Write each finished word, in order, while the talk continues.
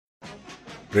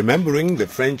remembering the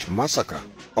French massacre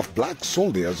of black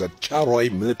soldiers at Charleroi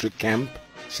military camp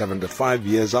 75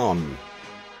 years on.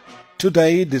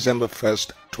 Today, December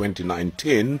 1st,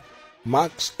 2019,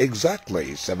 marks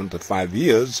exactly 75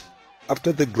 years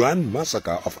after the grand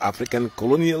massacre of African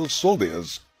colonial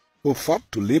soldiers who fought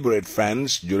to liberate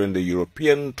France during the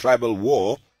European Tribal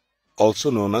War, also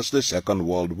known as the Second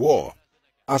World War.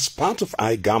 As part of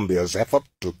iGambia's effort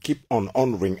to keep on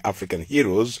honoring African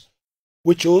heroes,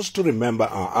 we chose to remember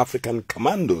our African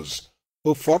commandos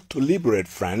who fought to liberate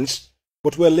France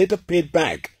but were later paid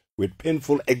back with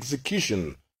painful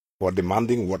execution for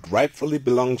demanding what rightfully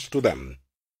belongs to them.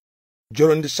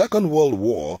 During the Second World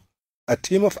War, a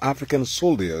team of African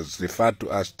soldiers referred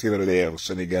to as tirailleurs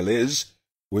sénégalais,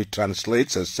 which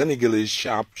translates as Senegalese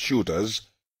sharpshooters,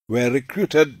 were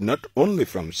recruited not only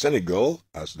from Senegal,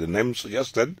 as the name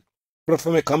suggested, but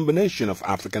from a combination of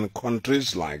African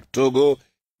countries like Togo,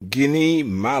 Guinea,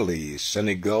 Mali,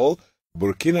 Senegal,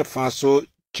 Burkina Faso,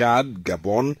 Chad,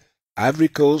 Gabon, Ivory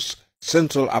Coast,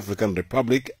 Central African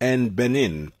Republic, and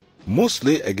Benin,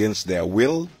 mostly against their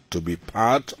will to be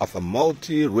part of a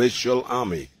multi-racial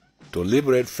army to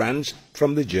liberate France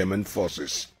from the German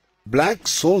forces. Black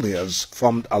soldiers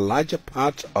formed a larger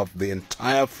part of the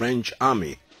entire French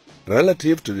army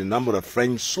relative to the number of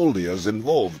French soldiers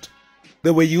involved.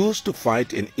 They were used to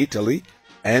fight in Italy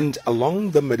and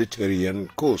along the Mediterranean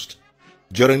coast.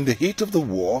 During the heat of the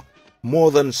war,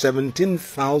 more than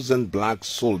 17,000 black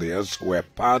soldiers were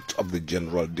part of the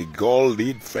General de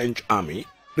Gaulle-led French army,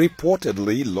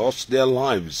 reportedly lost their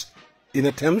lives in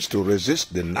attempts to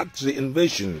resist the Nazi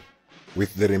invasion,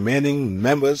 with the remaining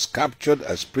members captured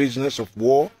as prisoners of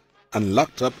war and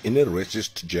locked up in a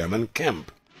racist German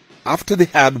camp. After the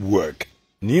hard work,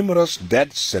 numerous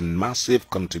deaths and massive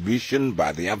contribution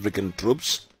by the African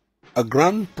troops, a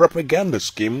grand propaganda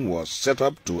scheme was set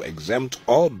up to exempt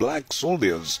all black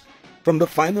soldiers from the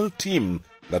final team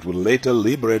that would later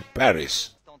liberate Paris.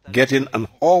 Getting an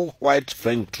all-white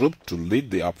French troop to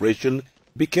lead the operation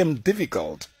became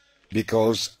difficult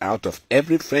because out of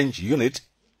every French unit,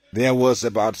 there was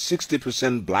about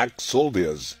 60% black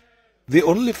soldiers. The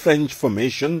only French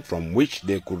formation from which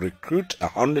they could recruit a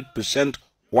 100%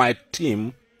 white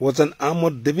team was an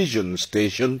armored division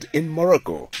stationed in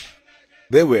Morocco.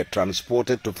 They were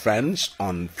transported to France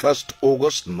on 1st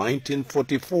August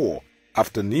 1944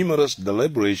 after numerous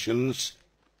deliberations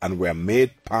and were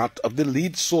made part of the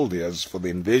lead soldiers for the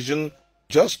invasion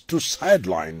just to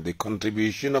sideline the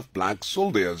contribution of black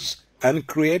soldiers and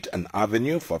create an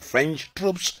avenue for French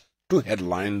troops to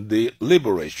headline the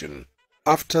liberation.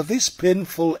 After this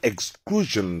painful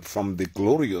exclusion from the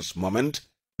glorious moment,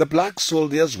 the black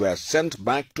soldiers were sent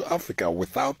back to Africa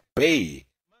without pay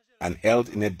and held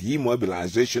in a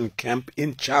demobilization camp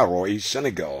in Charleroi,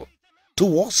 Senegal. To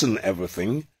worsen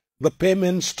everything, the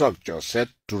payment structure set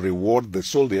to reward the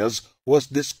soldiers was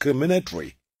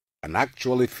discriminatory and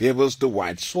actually favors the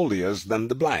white soldiers than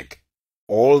the black.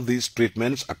 All these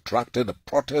treatments attracted a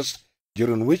protest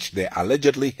during which they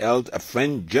allegedly held a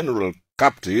French general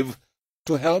captive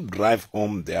to help drive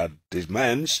home their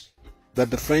demands that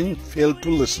the French failed to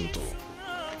listen to.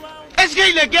 Est-ce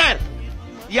qu'il est guerre?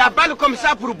 Il y a balle comme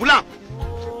ça pour blanc,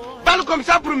 balle comme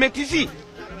ça pour métis,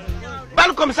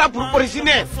 balle comme ça pour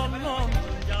originaire,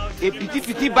 et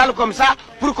petit balle comme ça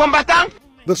pour combattant.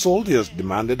 The soldiers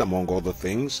demanded, among other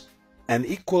things, an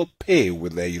equal pay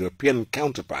with their European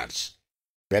counterparts,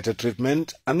 better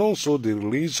treatment, and also the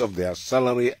release of their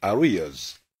salary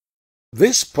arrears.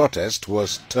 This protest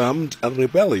was termed a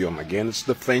rebellion against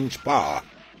the French power,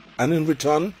 and in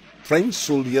return, French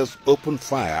soldiers opened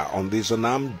fire on these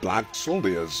unarmed black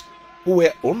soldiers who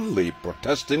were only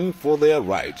protesting for their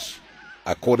rights.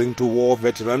 According to war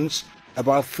veterans,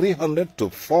 about 300 to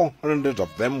 400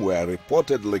 of them were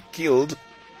reportedly killed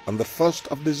on the 1st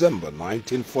of December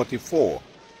 1944,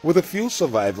 with a few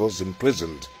survivors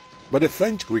imprisoned, but the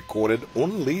French recorded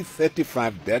only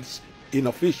 35 deaths in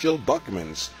official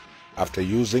documents after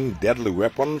using deadly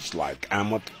weapons like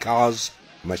armored cars,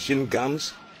 machine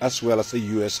guns, as well as a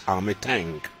U.S. Army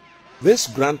tank. This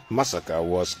grand massacre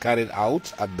was carried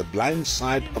out at the blind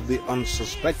side of the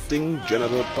unsuspecting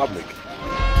general public.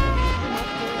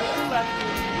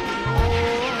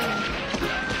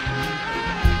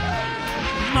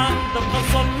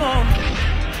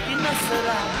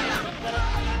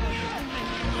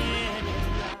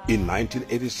 In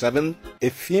 1987, a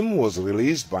film was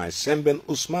released by Semben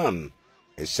Ousmane,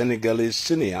 a Senegalese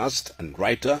cineast and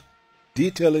writer,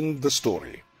 detailing the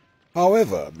story.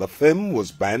 However, the film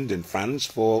was banned in France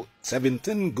for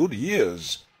 17 good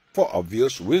years for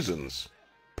obvious reasons.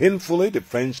 Painfully, the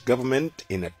French government,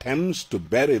 in attempts to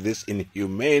bury this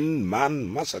inhumane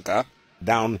man massacre,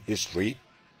 down history,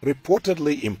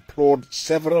 reportedly employed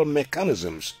several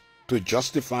mechanisms to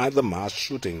justify the mass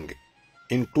shooting,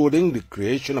 including the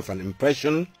creation of an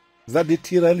impression that the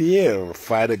tirailleur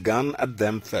fired a gun at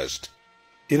them first.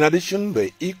 In addition,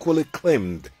 they equally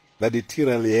claimed that the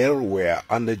tirailleurs were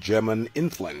under German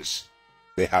influence.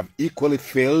 They have equally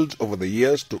failed over the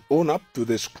years to own up to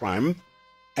this crime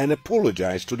and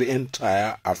apologize to the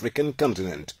entire African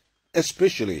continent,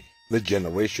 especially the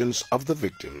generations of the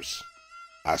victims.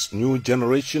 As new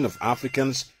generation of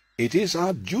Africans, it is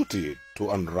our duty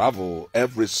to unravel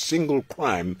every single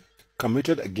crime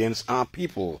committed against our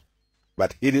people,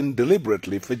 but hidden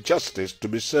deliberately for justice to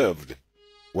be served.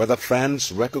 Whether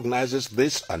France recognizes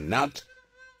this or not,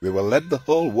 we will let the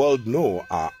whole world know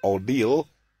our ordeal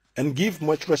and give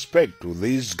much respect to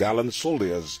these gallant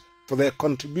soldiers for their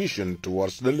contribution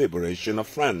towards the liberation of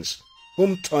France,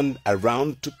 whom turned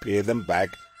around to pay them back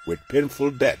with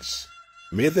painful deaths.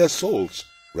 May their souls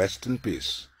rest in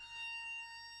peace.